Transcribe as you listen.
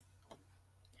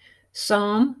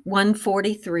Psalm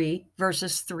 143,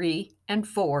 verses 3 and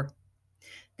 4.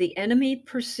 The enemy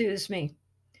pursues me.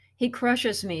 He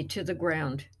crushes me to the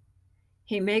ground.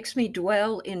 He makes me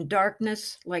dwell in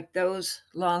darkness like those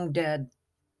long dead.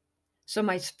 So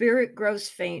my spirit grows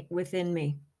faint within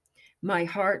me. My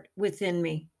heart within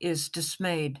me is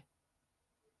dismayed.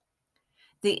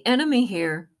 The enemy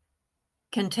here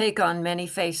can take on many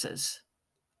faces.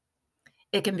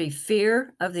 It can be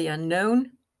fear of the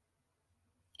unknown,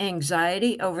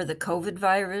 anxiety over the COVID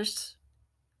virus,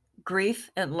 grief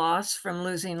and loss from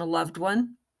losing a loved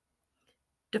one,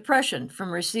 depression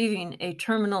from receiving a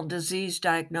terminal disease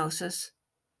diagnosis,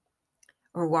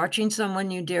 or watching someone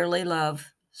you dearly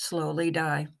love slowly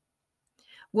die.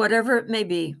 Whatever it may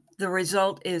be, the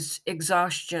result is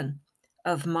exhaustion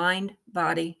of mind,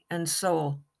 body, and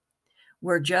soul,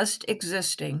 where just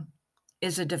existing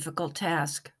is a difficult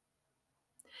task.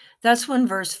 That's when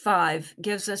verse 5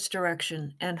 gives us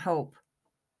direction and hope.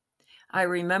 I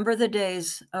remember the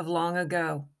days of long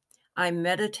ago. I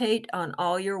meditate on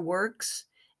all your works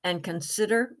and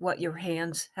consider what your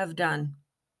hands have done.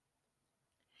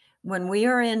 When we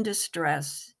are in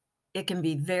distress, it can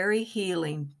be very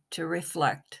healing to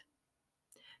reflect,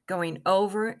 going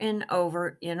over and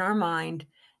over in our mind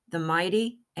the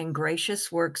mighty and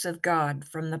gracious works of God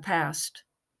from the past,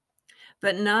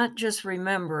 but not just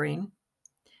remembering,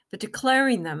 but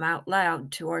declaring them out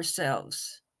loud to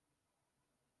ourselves.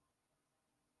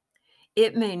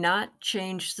 It may not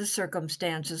change the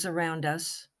circumstances around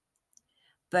us,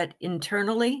 but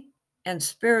internally and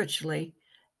spiritually,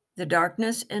 the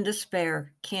darkness and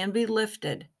despair can be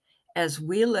lifted as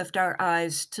we lift our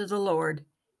eyes to the Lord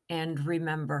and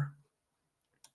remember.